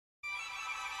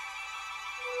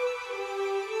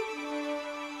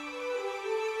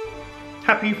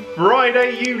Happy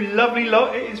Friday, you lovely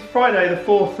lot. It is Friday the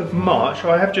 4th of March.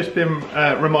 I have just been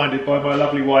reminded by my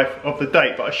lovely wife of the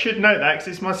date, but I should know that because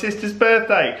it's my sister's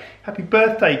birthday. Happy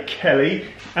birthday, Kelly.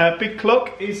 Big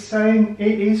clock is saying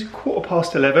it is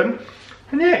 11:15.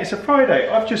 And yeah, it's a Friday.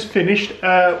 I've just finished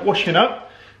washing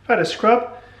up, had a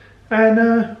scrub,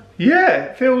 and yeah,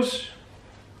 it feels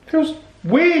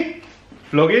weird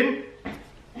vlogging.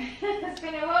 It's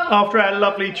been a while. After our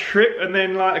lovely trip, and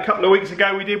then like a couple of weeks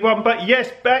ago we did one, but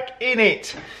yes, back in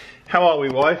it. How are we,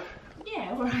 wife?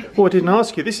 Yeah, alright. Oh, I didn't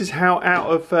ask you. This is how out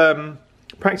of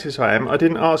practice I am. I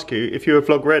didn't ask you if you were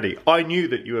vlog ready. I knew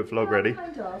that you were vlog ready.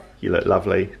 Kind of. You look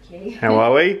lovely. Thank you. How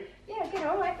are we? Yeah, good,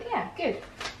 alright, but yeah, good.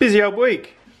 Busy old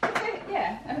week.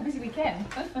 Yeah, and a busy weekend.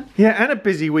 Yeah, and a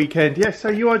busy weekend. Yes, so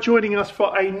you are joining us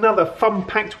for another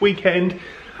fun-packed weekend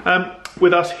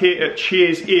with us here at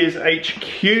Cheers Ears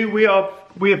HQ.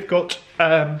 We have got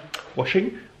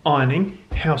washing, ironing,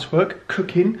 housework,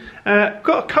 cooking.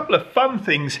 Got a couple of fun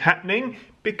things happening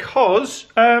because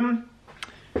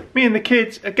me and the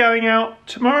kids are going out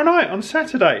tomorrow night on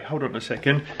Saturday. Hold on a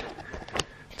second.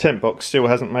 Tent box still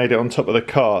hasn't made it on top of the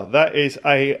car. That is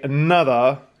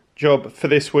another job for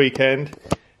this weekend.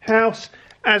 House,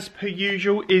 as per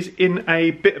usual, is in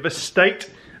a bit of a state.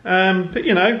 But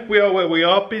you know, we are where we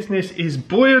are. Business is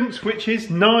buoyant, which is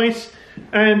nice.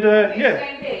 And yeah.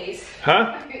 Explain these.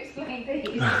 Huh? Explain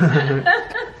these.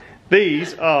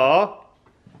 These are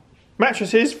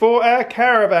mattresses for our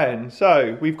caravan.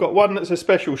 So we've got one that's a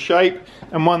special shape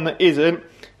and one that isn't.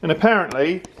 And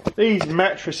apparently these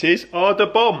mattresses are the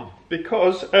bomb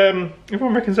because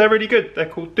everyone reckons they're really good. They're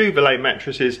called Duvet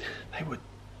mattresses. They were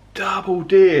double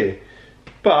dear.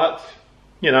 But,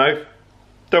 you know,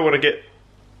 don't want to get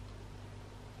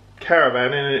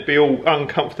caravan and it be all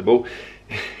uncomfortable.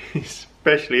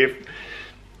 Especially if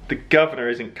the governor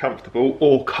isn't comfortable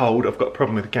or cold. I've got a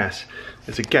problem with gas.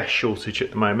 There's a gas shortage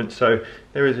at the moment, so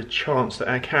there is a chance that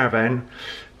our caravan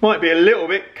might be a little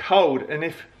bit cold. And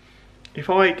if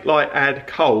I like add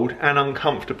cold and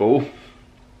uncomfortable,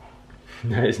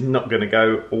 it's not going to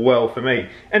go well for me.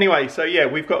 Anyway, so yeah,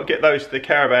 we've got to get those to the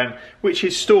caravan, which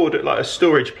is stored at like a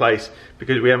storage place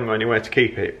because we haven't got anywhere to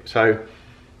keep it. So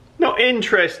not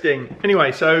interesting.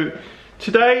 Anyway, so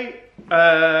today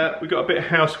we've got a bit of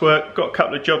housework, got a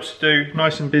couple of jobs to do,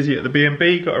 nice and busy at the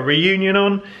B&B, got a reunion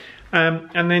on,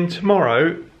 and then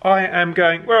tomorrow I am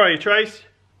going, where are you, Trace?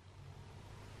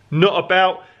 Not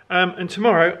about, and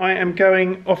tomorrow I am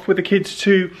going off with the kids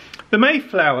to the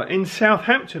Mayflower in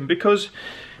Southampton because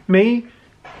me,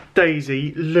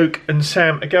 Daisy, Luke and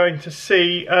Sam are going to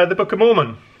see the Book of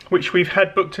Mormon, which we've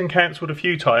had booked and cancelled a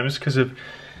few times because of,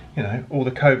 you know, all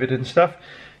the COVID and stuff.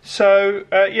 So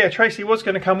yeah, Tracey was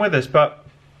going to come with us, but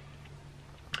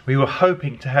we were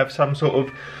hoping to have some sort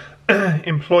of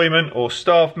employment or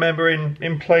staff member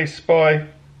in place by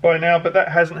now, but that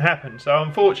hasn't happened. So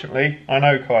unfortunately, I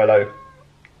know Kylo.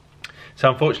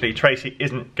 So unfortunately, Tracey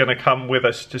isn't going to come with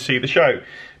us to see the show.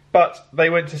 But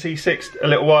they went to see Sixt a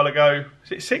little while ago.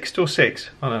 Is it Sixt or Six?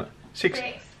 I don't know. Six.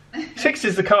 Sixt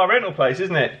is the car rental place,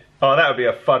 isn't it? Oh, that would be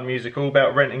a fun musical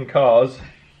about renting cars.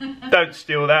 Don't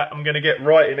steal that, I'm going to get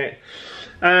right in it.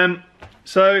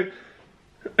 So,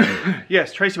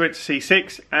 yes, Tracey went to see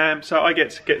Six, so I get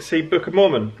to see Book of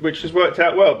Mormon, which has worked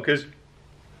out well because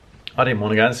I didn't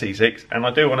want to go and see Six, and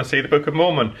I do want to see the Book of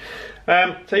Mormon.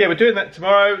 So yeah, we're doing that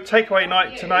tomorrow. Takeaway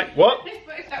night tonight. What? This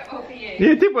worked out well for you.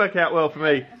 Yeah, it did work out well for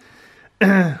me.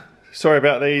 Sorry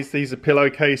about these. These are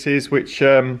pillowcases, which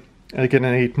are going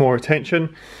to need more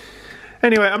attention.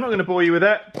 Anyway, I'm not going to bore you with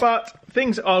that, but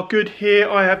things are good here.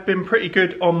 I have been pretty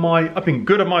good on my, I've been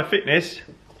good on my fitness.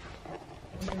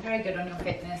 You've been very good on your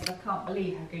fitness. I can't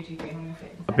believe how good you've been on your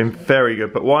fitness. I've been very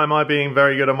good, but why am I being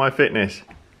very good on my fitness?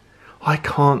 I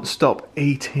can't stop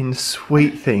eating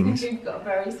sweet things. You've got a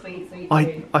very sweet food.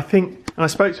 I think, and I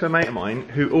spoke to a mate of mine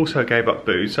who also gave up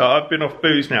booze. So I've been off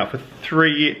booze now for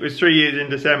 3 years. It was 3 years in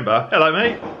December. Hello,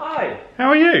 mate. Hi. How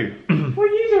are you? What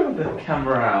are you doing with the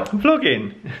camera out? I'm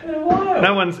vlogging. In a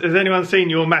while. Has anyone seen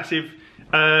your massive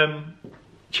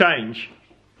change?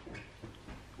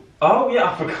 Oh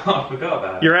yeah, I forgot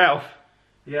about it. Your Alf.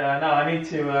 Yeah, no, I need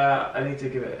to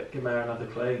give her another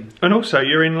clean. And also,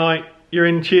 you're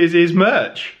in Cheers Ears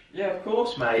merch. Yeah, of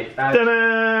course, mate.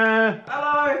 Ta-da!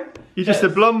 Hello. You're just a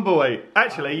blonde boy.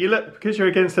 Actually, you look, because you're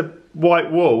against a white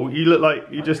wall, you look like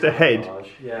you're just a head.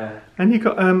 Yeah. And you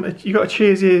got a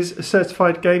Cheers Ears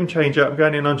certified game changer. I'm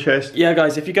going in on chest. Yeah,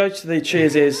 guys, if you go to the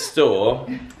Cheers Ears store,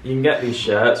 you can get these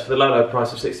shirts for the low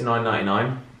price of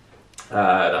 $69.99.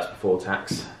 That's before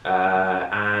tax.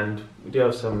 And we do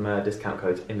have some discount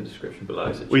codes in the description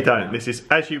below. So we don't. This is,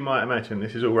 as you might imagine,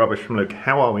 this is all rubbish from Luke.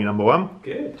 How are we, number one?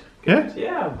 Good. Yeah?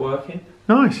 Yeah, I'm working.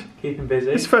 Nice. Keeping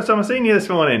busy. It's the first time I've seen you this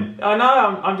morning. I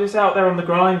know, I'm just out there on the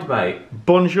grind, mate.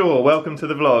 Bonjour, welcome to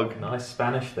the vlog. Nice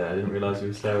Spanish there, I didn't realise we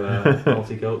were so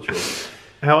multicultural.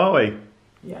 How are we?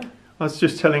 Yeah. I was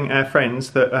just telling our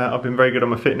friends that I've been very good on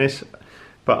my fitness,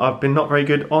 but I've been not very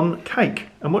good on cake.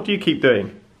 And what do you keep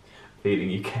doing? Feeding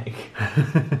you cake.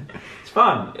 It's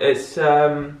fun. It's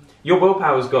your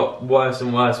willpower's got worse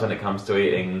and worse when it comes to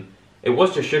eating. It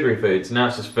was just sugary foods, now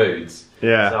it's just foods.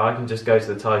 Yeah. So I can just go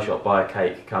to the Thai shop, buy a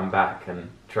cake, come back and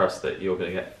trust that you're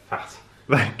going to get fat.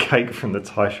 That cake from the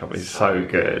Thai shop is so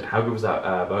good. How good was that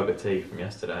boba tea from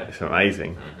yesterday? It's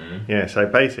amazing. Yeah, so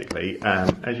basically,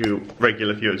 as you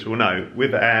regular viewers will know,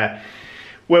 with our,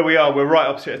 where we are, we're right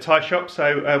opposite a Thai shop,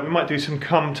 so we might do some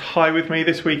come Thai with me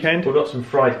this weekend. We've got some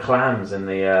fried clams in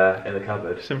the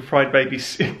cupboard. Some fried baby,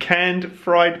 canned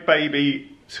fried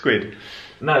baby squid.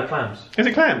 No, clams. Is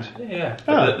it clams? Yeah.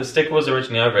 Oh. The sticker was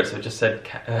originally over it, so it just said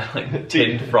like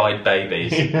tinned fried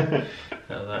babies. Yeah.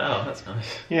 I was like, oh, that's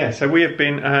nice. Yeah, so we've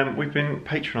been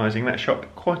patronising that shop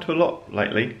quite a lot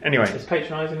lately. Anyway, Is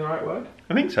patronising the right word?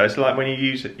 I think so. It's like when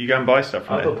you go and buy stuff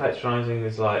from I there. thought patronising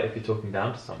is like if you're talking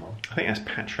down to someone. I think that's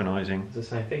patronising. It's the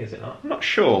same thing, is it not? I'm not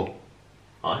sure.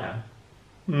 I am.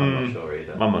 I'm not sure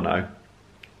either. Mum will know.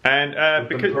 And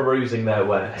We've been perusing their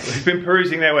wares. we've been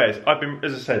perusing their wares.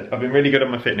 As I said, I've been really good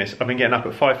on my fitness. I've been getting up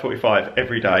at 5:45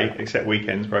 every day, except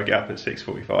weekends where I get up at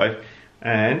 6:45.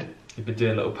 And You've been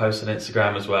doing little posts on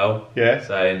Instagram as well. Yeah.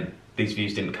 Saying these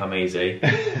views didn't come easy.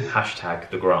 Hashtag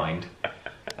the grind.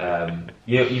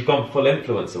 You've gone full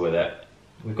influencer with it.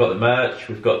 We've got the merch.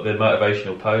 We've got the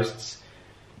motivational posts.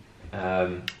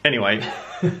 Anyway,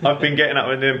 I've been getting up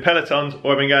and doing pelotons,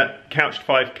 or I've been going couched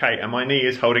 5k, and my knee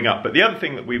is holding up. But the other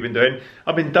thing that we've been doing,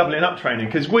 I've been doubling up training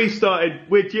because we're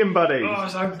gym buddies. Oh,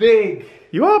 so big!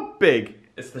 You are big.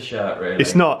 It's the shirt, really.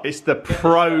 It's not. It's the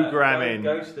programming.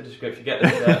 Go to the description. Get the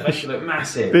shirt. Makes you look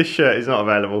massive. This shirt is not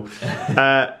available.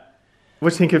 What do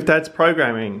you think of Dad's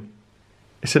programming?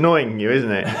 It's annoying you, isn't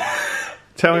it?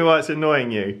 Tell me why it's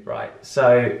annoying you. Right.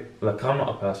 So look, I'm not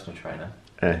a personal trainer,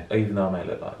 even though I may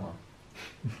look like one.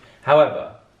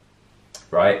 However,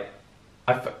 right,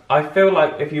 I feel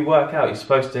like if you work out, you're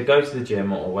supposed to go to the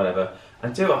gym or whatever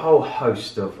and do a whole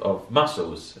host of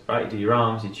muscles, right? You do your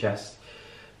arms, your chest,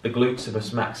 the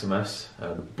gluteus maximus,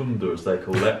 the bunda as they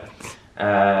call it,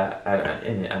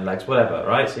 and legs, whatever,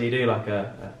 right? So you do like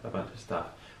a bunch of stuff.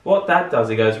 What Dad does,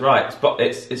 he goes, right,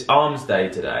 it's arms day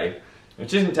today,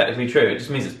 which isn't technically true, it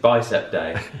just means it's bicep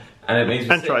day. And it means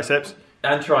And triceps.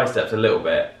 And triceps a little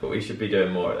bit, but we should be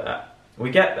doing more of that.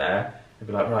 We get there, we'll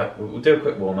be like, right, we'll do a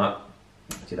quick warm up,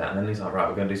 do that, and then he's like, right,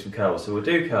 we're going to do some curls. So we'll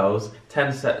do curls,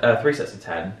 3 sets of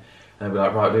 10, and then we're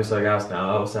like, right, we'll do something else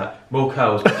now. Oh, what's that? More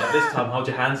curls, but like, this time hold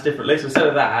your hands differently. So instead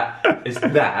of that, it's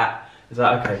that. It's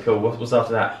like, okay, cool, what's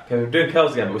after that? Okay, we're doing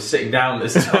curls again, but we're sitting down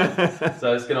this time.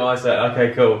 So it's going to isolate,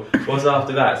 okay, cool. What's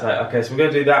after that? It's like, okay, so we're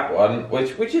going to do that one,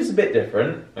 which is a bit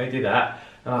different. We do that.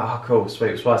 And I'm like, oh, cool, sweet,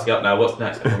 we're spicing up now. What's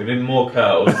next? Okay, we're going to do more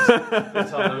curls.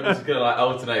 This time we're just going to like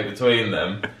alternate between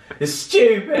them. It's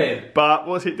stupid. But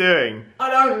what's it doing? I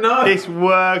don't know. It's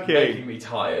working. Making me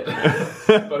tired,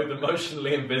 both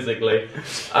emotionally and physically.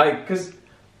 Because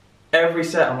every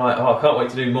set I'm like, oh, I can't wait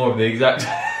to do more of the exact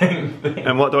same thing.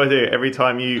 And what do I do every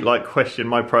time you like question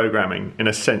my programming in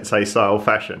a sensei style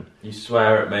fashion? You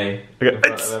swear at me. I go,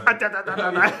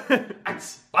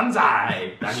 It's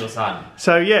Banzai, Daniel-san.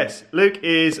 So yes, Luke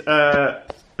is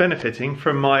benefiting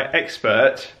from my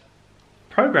expert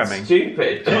programming.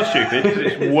 Stupid. It's not stupid,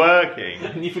 because it's working.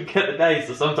 And you forget the days,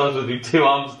 so sometimes we'll do 2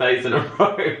 arms days in a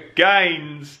row.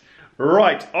 Gains.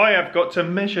 Right, I have got to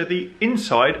measure the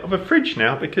inside of a fridge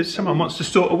now because someone wants to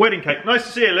store a wedding cake. Nice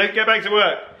to see you, Luke. Get back to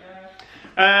work.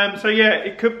 So yeah,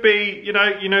 it could be, you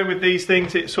know, with these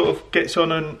things, it sort of gets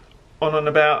on and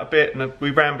about a bit, and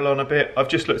we ramble on a bit. I've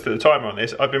just looked at the timer on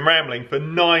this. I've been rambling for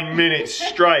 9 minutes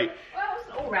straight. Well, it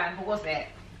wasn't all ramble, was it?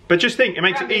 But just think, it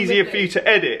makes it easier for you to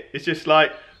edit. It's just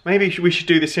like, maybe we should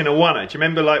do this in a one-er. Do you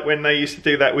remember like when they used to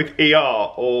do that with ER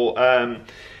or...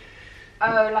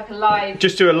 Oh, like a live...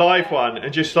 Just do a live one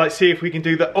and just like see if we can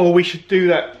do that. Oh, we should do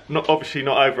that. Obviously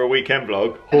not over a weekend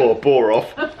vlog. Or bore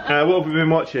off. What have we been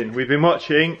watching? We've been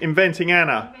watching Inventing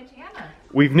Anna. Inventing Anna.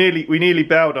 We nearly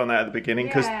bailed on that at the beginning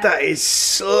because that is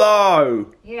slow.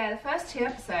 Yeah, the first 2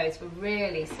 episodes were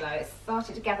really slow. It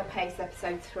started to gather pace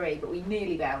episode 3, but we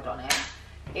nearly bailed on it.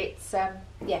 It's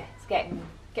yeah, it's getting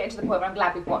to the point where I'm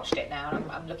glad we've watched it now, and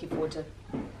I'm looking forward to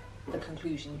the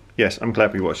conclusion. Yes, I'm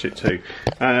glad we watched it too.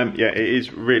 Yeah, it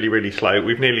is really, really slow.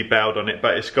 We've nearly bailed on it,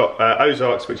 but it's got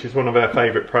Ozarks, which is one of our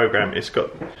favourite programmes. It's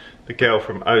got the girl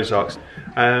from Ozarks.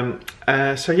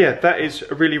 So yeah, that is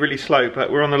really, really slow,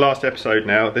 but we're on the last episode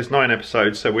now. There's 9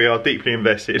 episodes, so we are deeply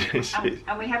invested.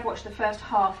 And we have watched the first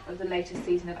half of the latest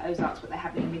season of Ozarks, but they're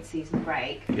having a mid-season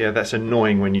break. Yeah, that's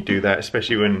annoying when you do that,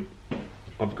 especially when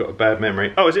I've got a bad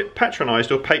memory. Oh, is it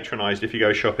patronised or patronised if you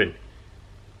go shopping?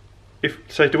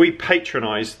 So do we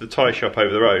patronise the Thai shop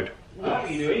over the road? No,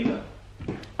 you do either.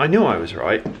 I knew I was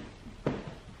right.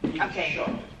 Okay.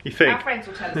 You think? Our friends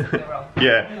will tell us if we're wrong.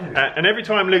 Yeah, and every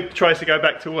time Luke tries to go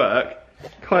back to work,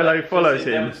 Kylo follows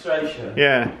him. Demonstration.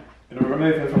 Yeah. Gonna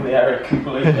remove him from the area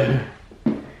completely.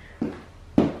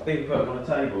 I think we put him on a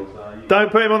table. So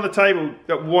Don't put him on the table.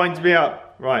 That winds me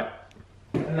up. Right.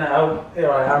 And now,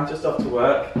 here I am, just off to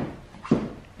work.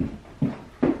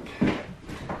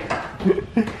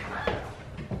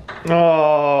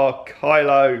 Oh,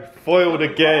 Kylo, foiled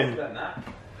again.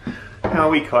 How are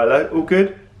we, Kylo? All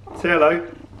good? Say hello.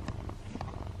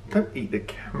 Don't eat the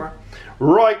camera.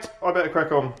 Right, I better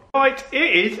crack on. Right,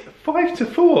 it is 5 to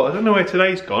 4. I don't know where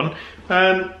today's gone.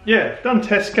 Yeah, done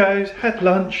Tesco's, had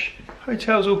lunch.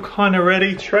 Hotel's all kind of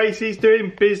ready. Tracey's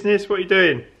doing business. What are you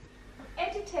doing?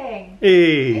 Editing.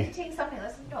 Editing something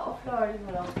that's not a Florida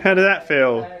vlog. How did that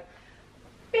feel? So,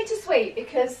 bittersweet,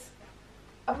 because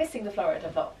I'm missing the Florida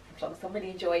vlogs. I really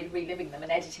enjoyed reliving them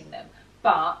and editing them.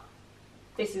 But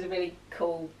this is a really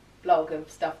cool vlog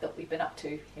of stuff that we've been up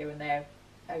to here and there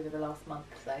over the last month.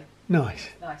 So nice.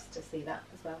 Nice to see that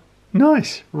as well.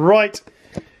 Nice. Right.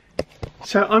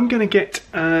 So I'm going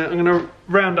to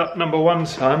round up number 1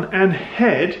 son and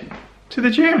head to the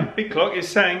gym. Big clock is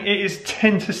saying it is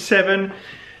 10 to 7.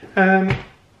 We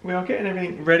are getting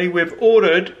everything ready. We've got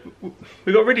a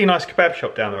really nice kebab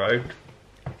shop down the road.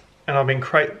 And I've been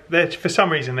for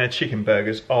some reason their chicken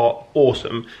burgers are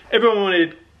awesome. Everyone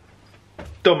wanted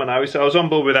Domino's, so I was on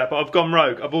board with that, but I've gone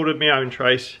rogue. I've ordered my own,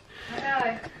 Trace. I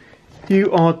know.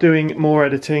 You are doing more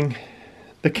editing.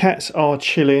 The cats are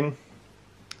chilling.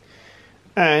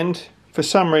 And for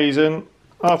some reason,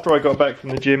 after I got back from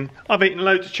the gym, I've eaten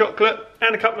loads of chocolate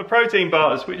and a couple of protein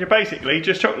bars, which are basically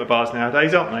just chocolate bars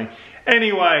nowadays, aren't they?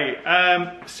 Anyway,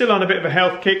 still on a bit of a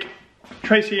health kick.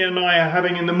 Tracey and I are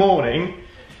having in the morning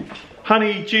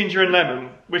honey, ginger and lemon,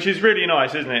 which is really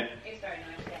nice, isn't it? It's very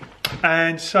nice, yeah.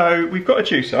 And so we've got a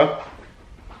juicer.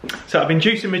 So I've been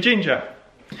juicing my ginger.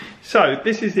 So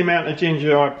this is the amount of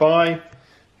ginger I buy.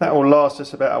 That will last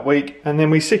us about a week. And then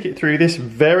we stick it through this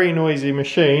very noisy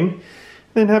machine,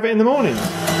 then have it in the morning.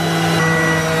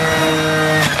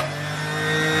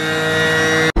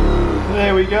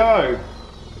 There we go.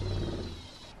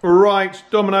 Right,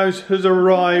 Domino's has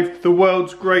arrived. The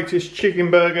world's greatest chicken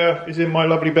burger is in my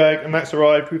lovely bag, and that's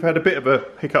arrived. We've had a bit of a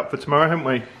hiccup for tomorrow, haven't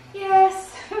we?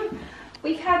 Yes.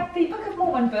 We've had the Book of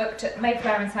Mormon booked at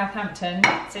Mayflower in Southampton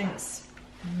since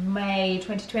May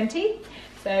 2020.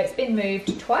 So it's been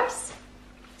moved twice.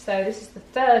 So this is the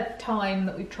 3rd time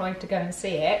that we've tried to go and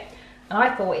see it. And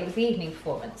I thought it was the evening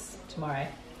performance tomorrow,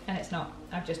 and it's not.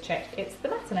 I've just checked. It's the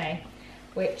matinee,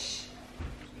 which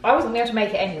I wasn't going to make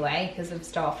it anyway because of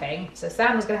staffing. So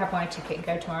Sam was going to have my ticket and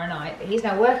go tomorrow night, but he's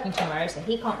now working tomorrow, so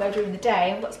he can't go during the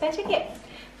day. I've got a spare ticket.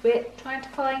 We're trying to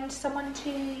find someone to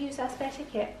use our spare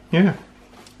ticket. Yeah.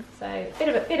 So bit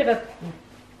of a.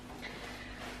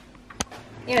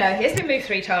 You know, it's been moved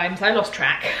 3 times. I lost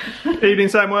track. Evening,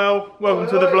 Samuel. Welcome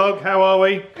to the vlog. How are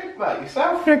we? Good, mate.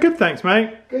 Yourself? Yeah, good, thanks,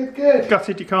 mate. Good, good.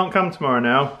 Gutted you can't come tomorrow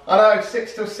now. I know,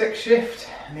 6 till 6 shift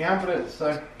in the ambulance,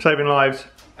 so... Saving lives.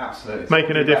 Absolutely.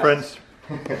 Making a difference.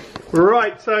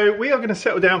 Right, so we are going to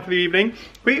settle down for the evening.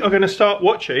 We are going to start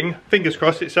watching, fingers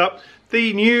crossed it's up,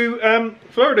 the new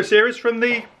Florida series from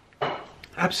the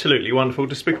absolutely wonderful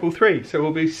Despicable 3. So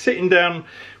we'll be sitting down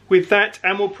with that,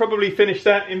 and we'll probably finish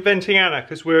that Inventing Anna,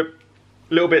 because we're a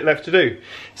little bit left to do.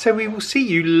 So we will see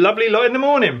you lovely lot in the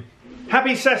morning.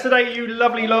 Happy Saturday, you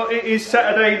lovely lot. It is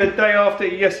Saturday, the day after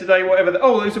yesterday, whatever.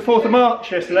 Oh, it was the 4th of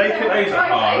March yesterday. Days are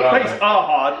hard. Days are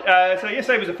hard. So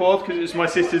yesterday was the 4th because it was my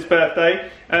sister's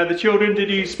birthday. The children, did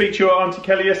you speak to your Auntie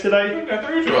Kelly yesterday? Get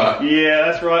through to her. Yeah,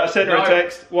 that's right. I sent her a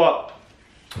text. What?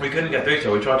 We couldn't get through to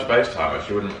her. We tried to FaceTime her.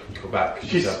 She wouldn't call back.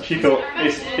 She thought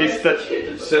it's that.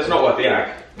 So it's not worth the egg.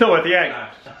 Not worth the egg.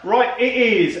 Right, it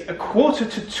is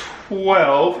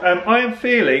 11:45. I am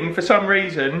feeling, for some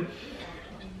reason,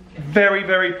 very,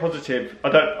 very positive.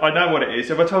 I know what it is.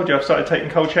 Have I told you I've started taking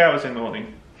cold showers in the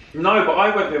morning? No, but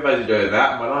I went through a phase of doing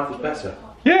that, and my life was better.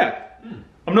 Yeah.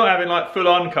 I'm not having like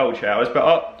full-on cold showers, but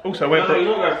I also went for. No,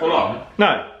 you're not going full on.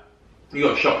 No. You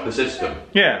got to shock the system.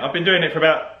 Yeah, I've been doing it for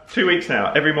about 2 weeks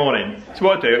now, every morning. So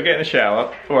what I do, I get in the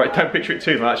shower. Alright, don't picture it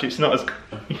too much, it's not as...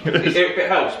 If it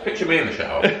helps, picture me in the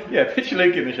shower. Yeah, picture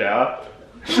Luke in the shower.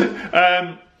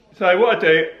 So what I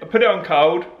do, I put it on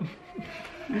cold.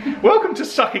 Welcome to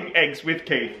Sucking Eggs with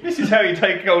Keith. This is how you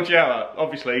take a cold shower,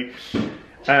 obviously. You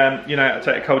know how to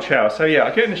take a cold shower. So yeah,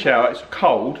 I get in the shower, it's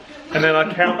cold, and then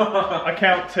I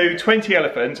count to 20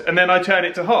 elephants, and then I turn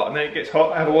it to hot, and then it gets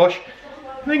hot, I have a wash,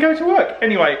 and then go to work.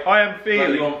 Anyway, I am feeling...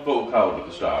 So you want full cold at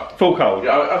the start? Full cold.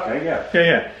 Yeah, okay, yeah. Yeah,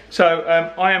 yeah. So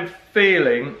I am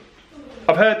feeling...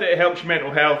 I've heard that it helps your mental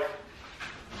health,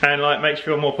 and like makes you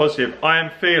feel more positive. I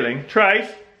am feeling... Trace?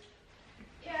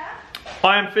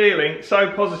 I am feeling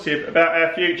so positive about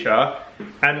our future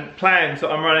and plans that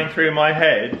I'm running through my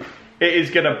head. It is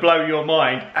going to blow your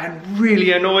mind and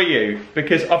really annoy you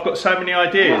because I've got so many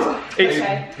ideas.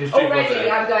 It's, already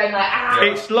I'm going like, ah.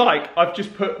 It's like I've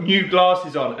just put new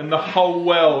glasses on and the whole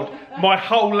world, my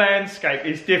whole landscape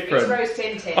is different. It's rose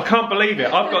tinted. I can't believe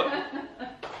it. I've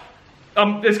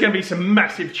got, there's going to be some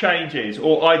massive changes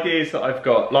or ideas that I've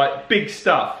got, like big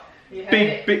stuff.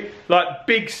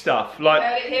 Big stuff. Like,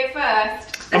 heard it here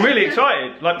first. I'm really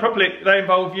excited. Like properly, they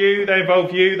involve you, they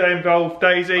involve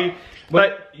Daisy.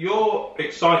 But your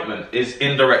excitement is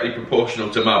indirectly proportional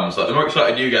to Mum's. Like the more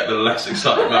excited you get, the less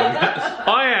excited Mum gets.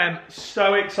 I am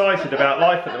so excited about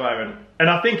life at the moment, and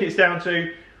I think it's down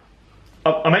to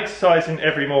I'm exercising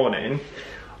every morning.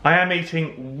 I am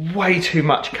eating way too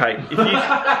much cake. If you,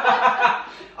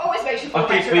 always makes you feel I keep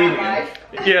better feeding about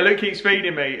life. yeah, Luke keeps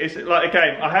feeding me. It's like a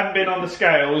game. I haven't been on the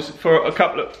scales for a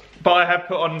couple of, but I have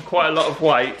put on quite a lot of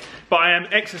weight. But I am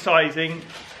exercising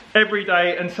every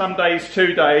day, and some days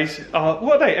 2 days. What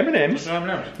are they? M&Ms?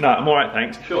 No, No, I'm alright,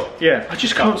 thanks. Sure. Yeah, I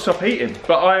just can't stop eating.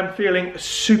 But I am feeling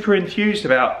super enthused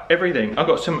about everything. I've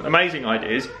got some amazing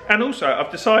ideas, and also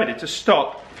I've decided to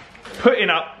stop putting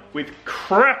up with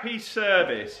crappy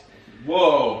service.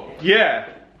 Whoa. Yeah.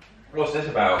 What's this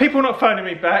about? People not phoning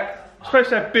me back. I'm supposed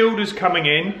to have builders coming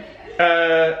in.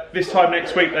 This time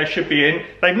next week they should be in.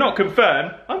 They've not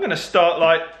confirmed. I'm going to start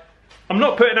like, I'm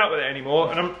not putting up with it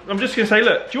anymore, and I'm just going to say,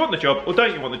 look, do you want the job or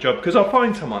don't you want the job? Because I'll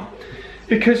find someone.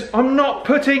 Because I'm not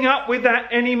putting up with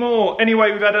that anymore.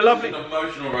 Anyway, we've had a lovely... It's an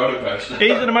emotional roller coaster.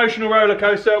 It is an emotional roller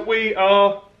coaster. We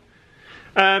are...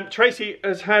 Tracey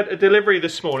has had a delivery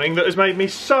this morning that has made me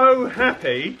so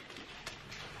happy.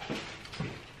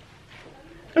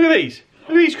 Look at these.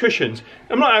 Look at these cushions.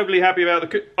 I'm not overly happy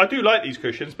about the... I do like these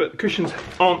cushions, but the cushions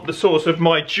aren't the source of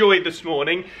my joy this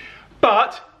morning.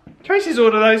 But Tracey's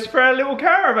ordered those for our little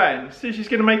caravan. So she's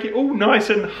going to make it all nice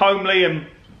and homely and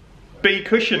be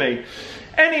cushiony.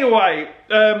 Anyway,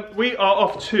 we are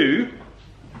off to...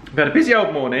 We've had a busy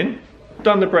old morning.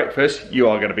 Done the breakfast. You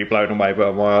are going to be blown away by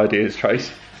my ideas,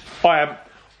 Trace. I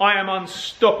am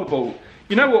unstoppable.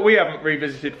 You know what we haven't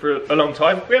revisited for a long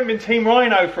time? We haven't been Team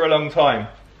Rhino for a long time.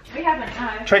 We haven't,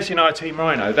 no. Tracey and I are Team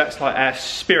Rhino. That's like our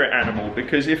spirit animal,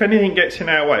 because if anything gets in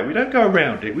our way, we don't go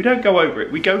around it, we don't go over it,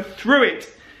 we go through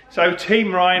it. So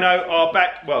Team Rhino are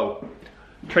back. Well,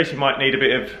 Tracey might need a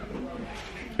bit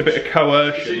of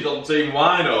coercion. She's on Team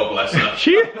Wino, bless her.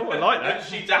 I like that.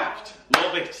 She's daft.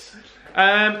 Love it.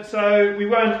 So we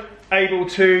weren't able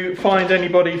to find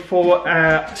anybody for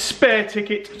our spare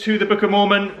ticket to the Book of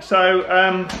Mormon,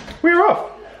 so we're off.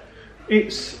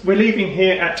 We're leaving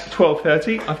here at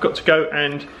 12:30. I've got to go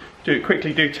and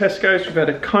quickly do Tesco's. We've had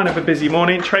a kind of a busy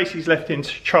morning. Tracey's left in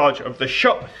charge of the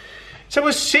shop. So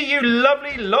we'll see you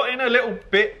lovely lot in a little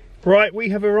bit. Right, we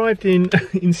have arrived in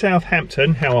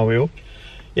Southampton. How are we all?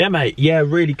 Yeah, mate. Yeah,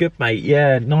 really good, mate.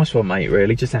 Yeah, nice one, mate,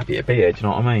 really. Just happy to be here, do you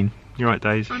know what I mean? You right,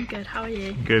 Days? I'm good, how are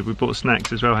you? Good, we bought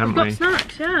snacks as well, haven't we? We've got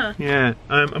snacks, yeah. Yeah,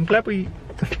 I'm glad we...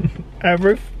 our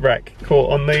roof rack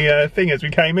caught on the thing as we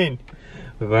came in.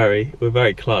 We're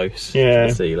very close to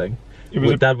the ceiling.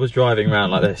 Dad was driving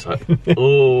around like this, like,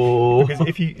 oh. Because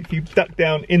if you duck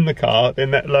down in the car,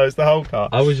 then that lowers the whole car.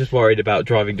 I was just worried about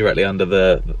driving directly under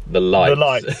the lights. The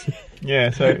lights.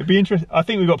 Yeah, so it'd be interesting. I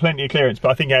think we've got plenty of clearance,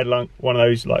 but I think it had like one of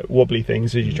those like wobbly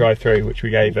things as you drive through, which we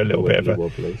gave a little bit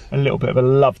of a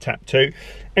love tap to.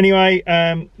 Anyway,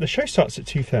 the show starts at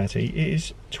 2:30. It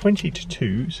is 20 to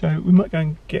 2, so we might go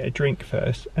and get a drink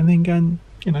first, and then go and,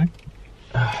 you know,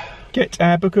 get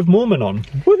our Book of Mormon on.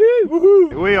 Woohoo!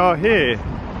 Woohoo! We are here.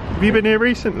 Have you been here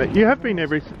recently? You have been here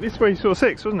recently. This way you saw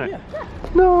 6, wasn't it? Yeah.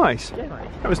 Nice. Yeah, mate.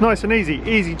 That was nice and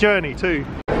easy journey too.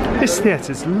 This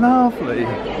theatre's lovely.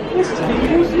 This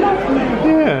theatre's lovely.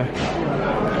 Yeah.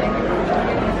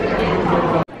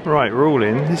 Right, we're all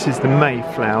in. This is the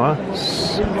Mayflower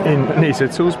in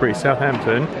Salisbury,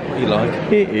 Southampton. What do you like?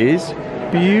 It is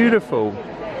beautiful.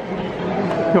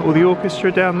 Got all the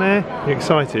orchestra down there. You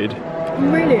excited?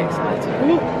 I'm really excited.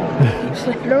 Ooh,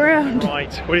 slipping around.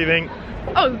 Right, what do you think?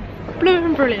 Oh, blue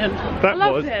and brilliant. That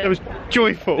loved it. was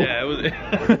joyful. Yeah, it was.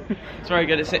 It's very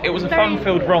good. It was a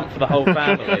fun-filled romp for the whole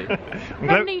family.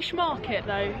 Very niche market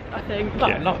though, I think.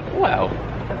 No, not well.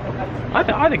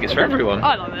 I think it's for everyone.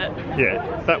 I love it.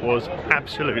 Yeah, that was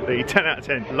absolutely 10 out of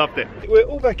 10. Loved it. We're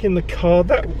all back in the car.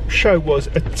 That show was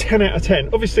a 10 out of 10.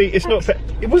 Obviously, it's not for...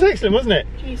 It was excellent, wasn't it?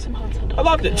 Do you need some hand sanitizer? I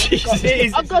loved it.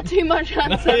 Jesus. I've got too much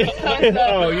hand sanitizer.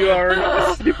 Oh, you are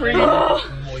a slippery...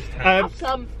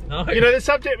 Some. No. You know, the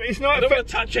subject, it's not... I don't want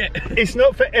to touch it. It's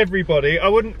not for everybody. I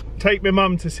wouldn't take my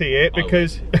mum to see it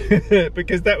because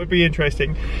because that would be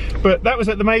interesting. But that was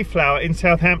at the Mayflower in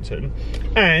Southampton,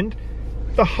 and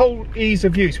the whole ease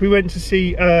of use. We went to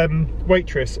see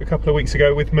Waitress a couple of weeks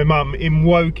ago with my mum in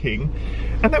Woking,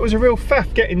 and that was a real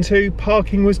faff getting to.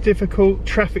 Parking was difficult,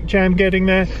 traffic jam getting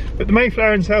there. But the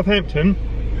Mayflower in Southampton,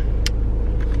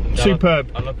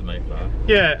 superb. I love the Mayflower.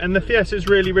 Yeah, and the Fiesta's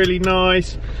really, really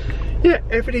nice. Yeah,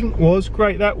 everything was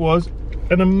great. That was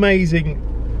an amazing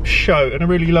show and a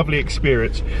really lovely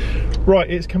experience. Right,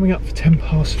 it's coming up for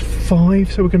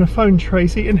 5:10, so we're going to phone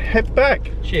Tracy and head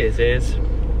back. Cheers, ears.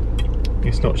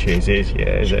 It's not cheers is,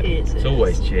 yeah, is it? It's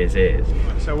always cheers, ears.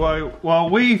 So while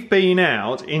we've been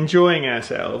out enjoying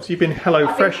ourselves, you've been HelloFreshing.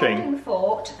 I've been holding the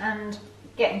fort and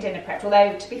getting dinner prepped,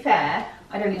 although to be fair,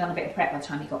 I'd only done a bit of prep by the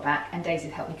time he got back, and Daisy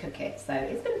helped me cook it, so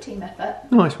it's been a team effort.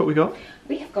 Nice, what we got?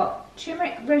 We have got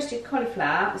turmeric roasted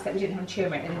cauliflower, except we didn't have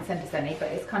turmeric, they didn't send us any, but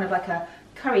it's kind of like a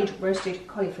curried roasted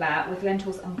cauliflower with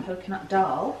lentils and coconut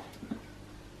dal.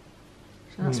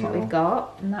 So that's what we've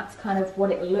got, and that's kind of what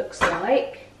it looks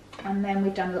like. And then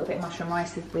we've done a little bit of mushroom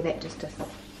rice with it, just to...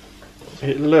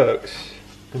 It looks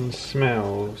and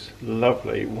smells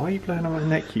lovely. Why are you blowing on my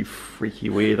neck, you freaky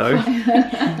weirdo?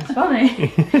 It's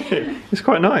funny. It's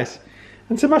quite nice.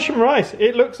 And some mushroom rice.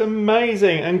 It looks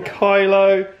amazing. And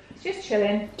Kylo... Just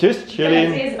chilling. Just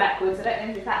chilling. His ears backwards, I don't know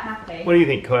if he's that happy. What do you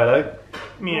think, Kylo?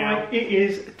 Meow. It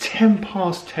is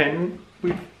 10:10.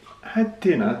 We've had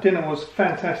dinner. Dinner was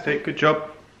fantastic. Good job.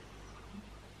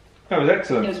 That was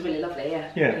excellent. It was really lovely,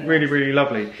 yeah. Yeah, really, really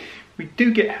lovely. We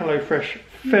do get HelloFresh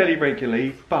fairly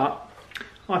regularly, but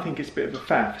I think it's a bit of a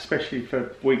faff, especially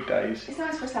for weekdays. It's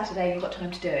nice for a Saturday, you've got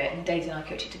time to do it, and Daisy and I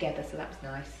cooked it together, so that was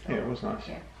nice. So, Yeah, it was nice.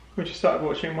 Yeah. We just started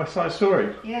watching West Side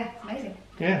Story. Yeah, it's amazing.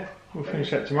 Yeah, we'll finish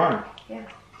that tomorrow. Yeah.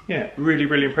 Yeah, really,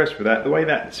 really impressed with that. The way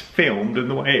that's filmed and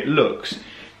the way it looks,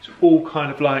 it's all kind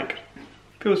of like,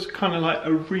 feels kind of like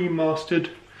a remastering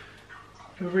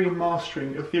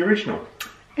of the original.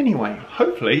 Anyway,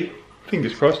 hopefully,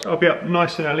 fingers crossed, I'll be up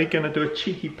nice and early, going to do a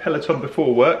cheeky Peloton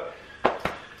before work.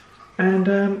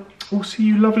 And we'll see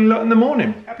you lovely lot in the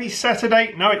morning. Happy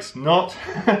Saturday. No, it's not.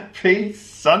 Happy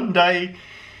Sunday.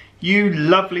 You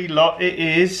lovely lot. It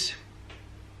is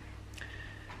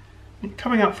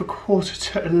coming up for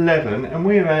 11:15, and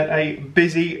we've had a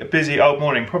busy old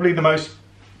morning. Probably the most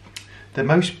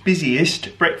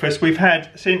busiest breakfast we've had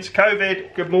since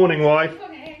COVID. Good morning, wife. Good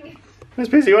morning. It was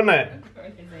busy, wasn't it? Very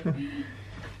busy.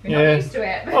 We're not used to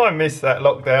it. I miss that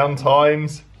lockdown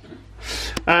times.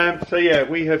 So yeah,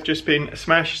 we have just been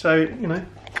smashed. So you know,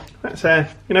 that's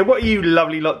you know, what are you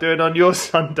lovely lot doing on your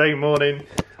Sunday morning?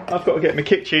 I've got to get my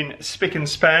kitchen spick and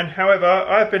span. However,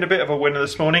 I've been a bit of a winner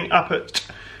this morning. Up at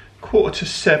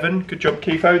 6:45. Good job,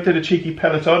 Kifo. Did a cheeky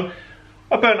Peloton.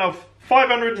 I burnt off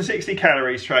 560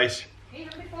 calories, Trace.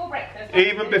 Even before breakfast.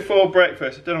 Even before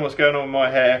breakfast. I don't know what's going on with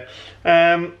my hair.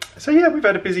 So yeah, we've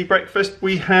had a busy breakfast.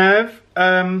 We have, you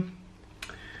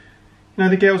know,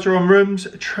 the girls are on rooms.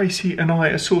 Tracy and I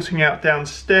are sorting out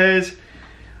downstairs.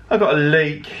 I've got a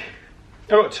leak. I've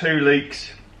got 2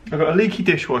 leaks. I've got a leaky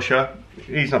dishwasher.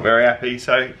 He's not very happy,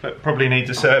 so probably needs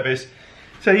a service.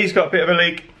 So he's got a bit of a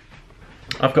leak.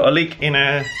 I've got a leak in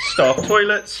our staff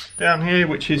toilets down here,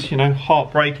 which is, you know,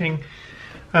 heartbreaking.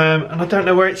 And I don't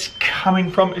know where it's coming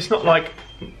from. It's not like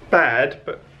bad,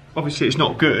 but obviously it's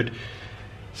not good.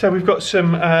 So we've got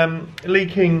some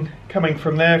leaking coming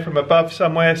from there, from above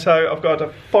somewhere. So I've got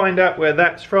to find out where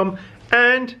that's from.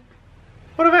 And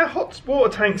one of our hot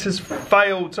water tanks has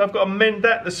failed, so I've got to mend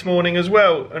that this morning as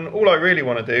well. And all I really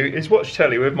want to do is watch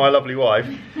telly with my lovely wife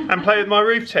and play with my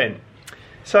roof tent.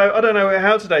 So I don't know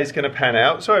how today's going to pan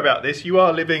out. Sorry about this. You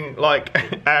are living like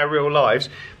our real lives.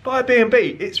 But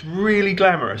B&B, it's really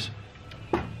glamorous.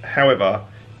 However,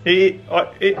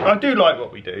 I do like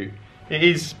what we do. It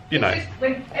is, you know. It's just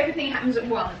when everything happens at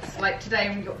once, like today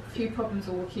when we've got a few problems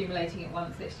all accumulating at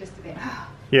once, it's just a bit...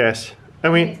 Yes. I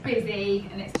mean, it's busy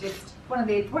and it's just one of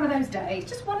those days.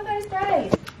 Just one of those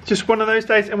days. Just one of those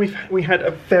days, and we had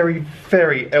a very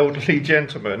elderly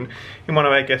gentleman in one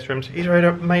of our guest rooms. He's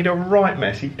made a right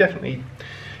mess. He definitely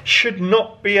should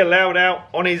not be allowed out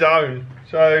on his own.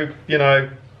 So, you know,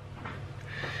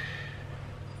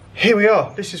 here we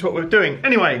are. This is what we're doing.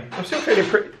 Anyway, I'm still feeling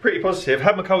pretty positive.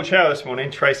 Had my cold shower this morning,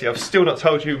 Tracy. I've still not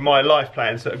told you my life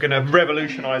plans that are going to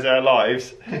revolutionise our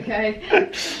lives. Okay.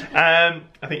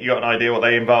 I think you got an idea what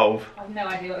they involve. I have no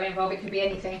idea what they involve. It could be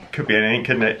anything. Could be anything,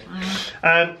 couldn't it?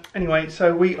 Anyway,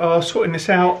 so we are sorting this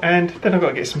out, and then I've got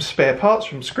to get some spare parts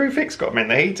from Screwfix. Got to mend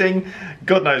the heating.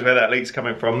 God knows where that leak's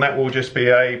coming from. That will just be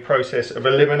a process of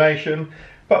elimination.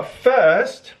 But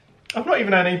first, I've not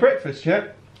even had any breakfast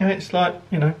yet. And it's like,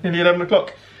 you know, nearly 11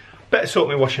 o'clock. Better sort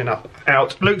my washing up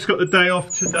out. Luke's got the day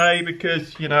off today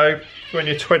because, you know, when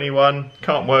you're 21,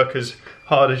 can't work as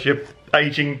hard as your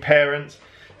ageing parents.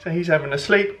 So he's having a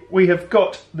sleep. We have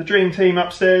got the dream team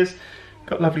upstairs.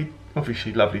 Got lovely,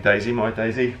 obviously lovely Daisy, my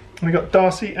Daisy. We got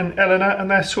Darcy and Eleanor,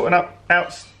 and they're sorting up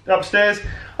upstairs.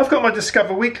 I've got my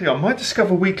Discover Weekly on. My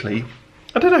Discover Weekly,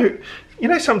 I don't know, you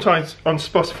know, sometimes on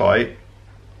Spotify,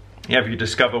 you have your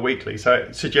Discover Weekly, so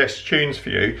it suggests tunes for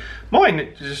you. Mine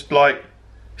is just like,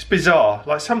 it's bizarre.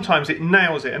 Like sometimes it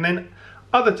nails it, and then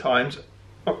other times,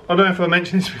 I don't know if I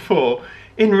mentioned this before,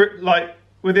 like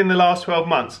within the last 12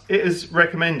 months, it has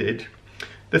recommended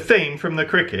the theme from the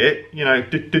cricket, you know,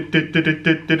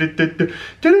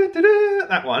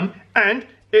 that one, and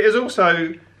it has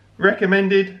also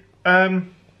recommended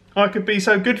I Could Be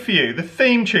So Good For You, the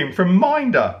theme tune from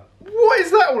Minder. What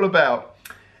is that all about?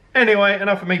 Anyway,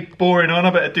 enough of me boring on, I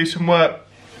better do some work.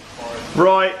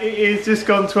 Right, it is just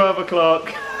gone 12 o'clock.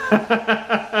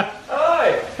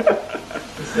 Hi!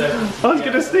 I was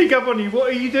going to sneak up on you, what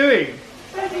are you doing?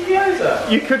 Making gyoza.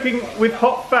 You're cooking with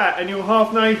hot fat and you're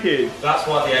half naked. That's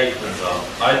why the aprons are.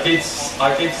 I did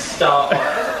start.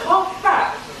 Hot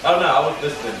fat? Oh no, I wasn't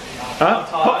listening. Huh?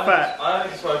 Hot fat? I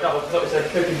only just woke up. I thought it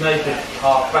said cooking naked,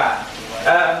 half fat.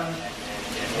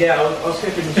 Yeah, I was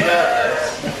cooking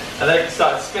shirtless, and then it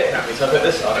started spitting at me, so I put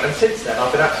this on, and since then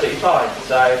I've been absolutely fine.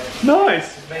 So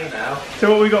nice. This is me now.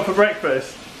 So what we got for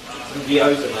breakfast? Some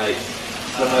gyoza, mate.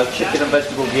 Some chicken and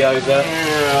vegetable gyoza.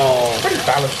 Pretty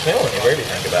balanced meal when you really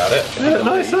think about it. They look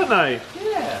nice, aren't they?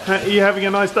 Yeah. Are you having a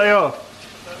nice day off?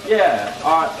 Yeah,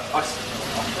 I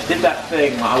did that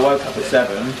thing, like I woke up at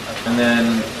 7 and then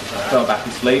I fell back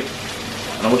asleep,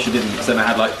 and I wish I didn't, because then I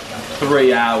had like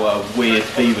 3-hour weird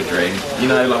fever dream. You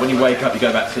know, like when you wake up you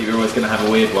go back to sleep, you're always going to have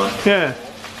a weird one. Yeah.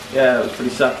 Yeah, it was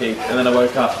pretty sucky, and then I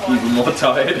woke up even more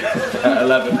tired at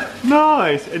 11.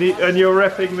 Nice, and you're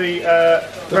repping the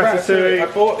Ratatouille.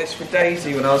 I bought this for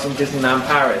Daisy when I was in Disneyland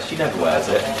Paris. She never wears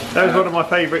it. That was one of my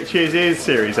favourite Cheers Ears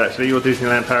series, actually, your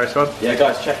Disneyland Paris one. Yeah,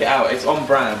 guys, check it out. It's on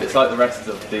brand. It's like the rest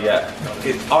of the.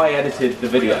 I edited the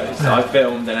videos. I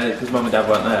filmed and edited because Mum and Dad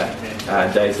weren't there,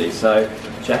 and Daisy. So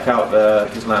check out the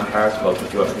Disneyland Paris vlog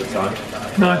if you want a good time.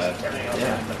 Nice.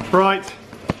 Yeah. Right.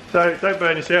 So don't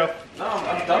burn yourself. No,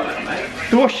 I'm done it, mate.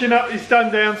 The washing up is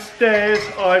done downstairs.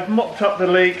 I've mopped up the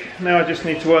leak. Now I just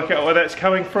need to work out where that's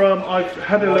coming from. I've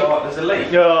had a look. Oh, there's a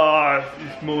leak. Oh,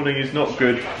 this morning is not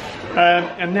good.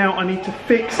 And now I need to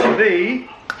fix the,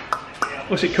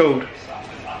 what's it called?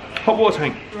 Hot water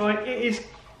tank. Right, it is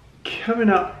coming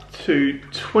up to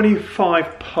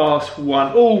 25 past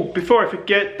 1. Oh, before I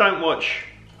forget, don't watch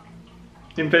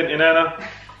Inventing Anna.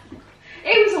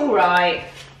 It was alright.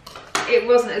 It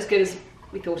wasn't as good as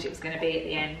we thought it was going to be at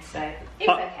the end, so it's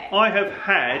okay. I have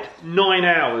had 9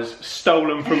 hours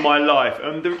stolen from my life,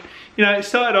 and you know, it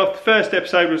started off, the first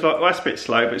episode was like, well, that's a bit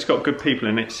slow, but it's got good people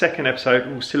in it. Second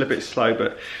episode, still a bit slow,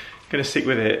 but going to stick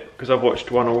with it because I've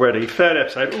watched one already. Third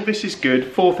episode, oh, this is good.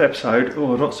 Fourth episode,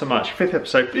 oh, not so much. Fifth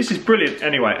episode, this is brilliant.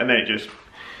 Anyway, and then it just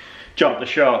jumped the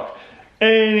shark.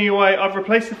 Anyway, I've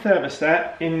replaced the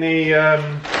thermostat in the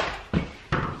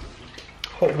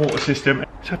hot water system.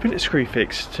 So I've been at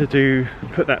Screwfix to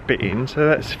put that bit in, so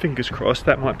that's, fingers crossed,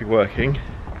 that might be working.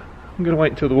 I'm going to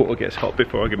wait until the water gets hot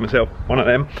before I give myself one of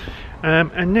them.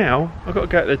 And now I've got to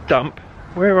go to the dump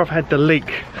where I've had the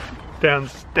leak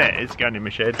downstairs, going in my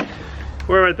shed,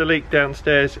 where I had the leak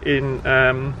downstairs in,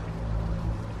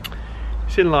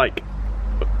 it's in like,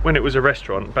 when it was a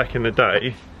restaurant back in the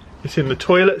day, it's in the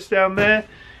toilets down there,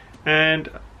 and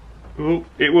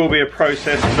it will be a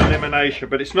process of elimination,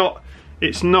 but it's not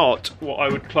what I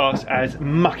would class as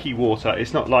mucky water.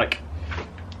 It's not like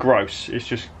gross, it's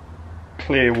just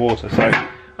clear water. So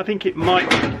I think it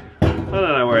might, I don't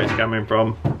know where it's coming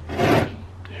from,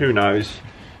 who knows.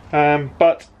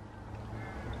 But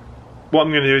what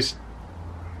I'm going to do is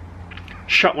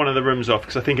shut one of the rooms off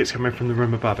because I think it's coming from the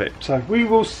room above it. So we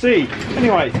will see.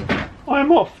 Anyway,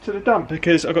 I'm off to the dump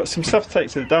because I've got some stuff to take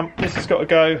to the dump. This has got to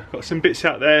go, got some bits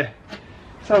out there.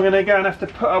 So I'm going to go and have to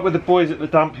put up with the boys at the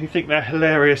dump who think they're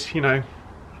hilarious, you know,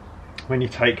 when you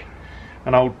take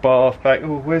an old bath back.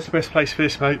 Oh, where's the best place for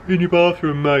this, mate? In your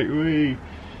bathroom, mate. Wee.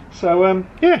 So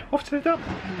yeah, off to the dump.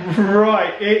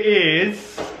 Right, it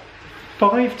is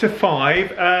 5 to 5.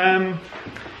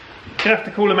 Gonna have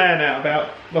to call a man out about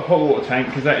the hot water tank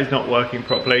because that is not working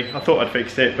properly. I thought I'd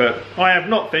fixed it, but I have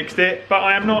not fixed it. But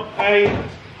I am not a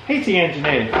heating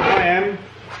engineer. I am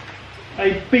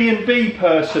a B&B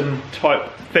person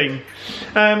type thing.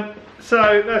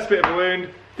 So that's a bit of a wound.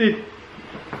 Did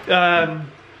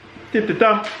the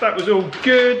dump. That was all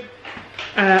good.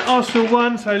 Arsenal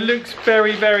won, so Luke's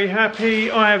very, very happy.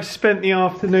 I have spent the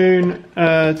afternoon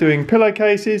doing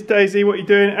pillowcases. Daisy, what are you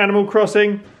doing? Animal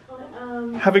Crossing?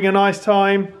 Having a nice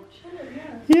time?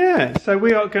 Yeah, so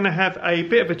we are going to have a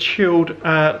bit of a chilled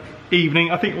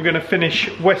evening. I think we're going to finish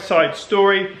West Side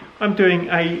Story. I'm doing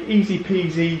a easy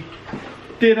peasy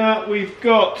dinner. We've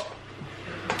got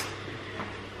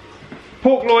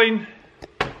pork loin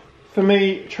for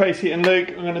me, Tracy and Luke.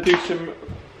 I'm going to do some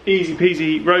easy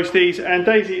peasy roasties, and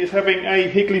Daisy is having a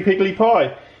higgly piggly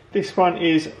pie. This one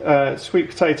is sweet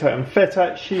potato and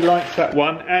feta. She likes that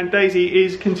one, and Daisy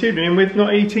is continuing with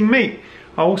not eating meat.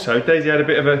 Also, Daisy had a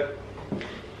bit of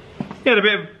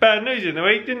bad news in the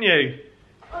week, didn't you?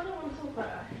 I don't want to talk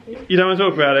about it. You don't want to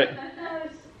talk about it? No,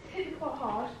 it's hit quite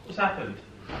hard. What's happened?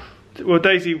 Well,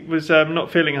 Daisy was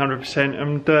not feeling 100%,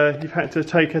 and you've had to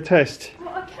take a test. Well,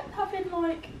 I kept having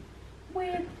like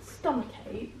weird stomach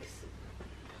aches.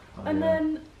 Oh, And yeah.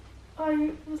 then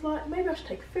I was like, maybe I should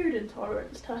take a food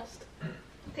intolerance test.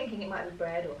 Thinking it might be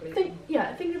bread or gluten.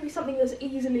 I think it'd be something that's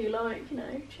easily, like, you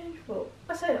know, changeable.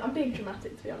 I say that, I'm being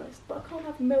dramatic to be honest, but I can't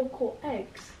have milk or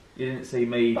eggs. You didn't see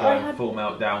me But I going had- full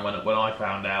meltdown when I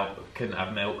found out I couldn't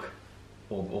have milk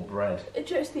or bread. It's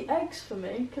just the eggs for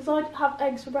me, because I'd have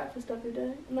eggs for breakfast every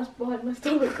day, and that's why my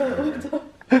stomach got all the time.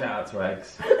 Shout out to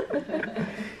eggs.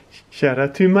 Shout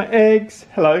out to my eggs.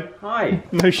 Hello. Hi.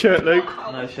 No shirt, Luke.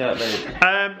 No shirt,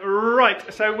 Luke.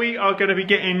 Right, so we are going to be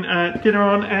getting dinner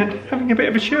on and having a bit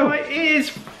of a chill. It is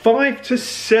 5 to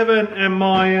 7, and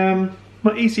my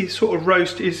easy sort of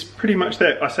roast is pretty much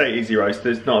there. I say easy roast,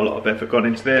 there's not a lot of effort gone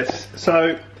into this.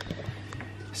 So,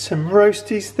 some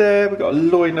roasties there. We've got a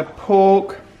loin of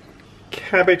pork,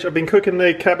 cabbage. I've been cooking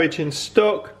the cabbage in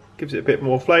stock, gives it a bit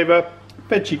more flavour.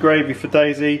 Veggie gravy for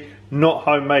Daisy, not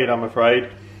homemade I'm afraid.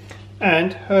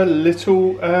 And her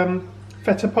little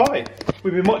feta pie.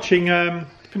 We've been watching,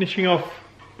 finishing off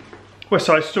West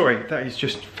Side Story. That is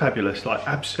just fabulous, like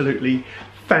absolutely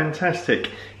fantastic.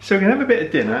 So we're gonna have a bit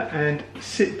of dinner and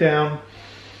sit down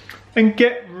and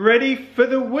get ready for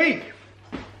the week.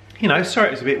 You know, sorry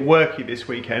it was a bit worky this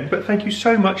weekend, but thank you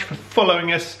so much for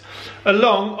following us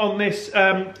along on this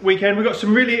weekend. We've got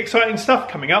some really exciting stuff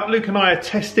coming up. Luke and I are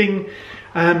testing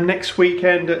next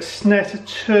weekend at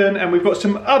Snetterton, and we've got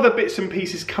some other bits and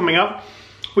pieces coming up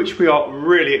which we are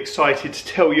really excited to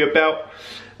tell you about.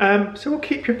 So we'll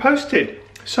keep you posted.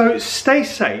 So stay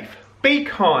safe, be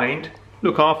kind,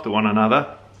 look after one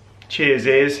another. Cheers,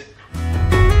 ears.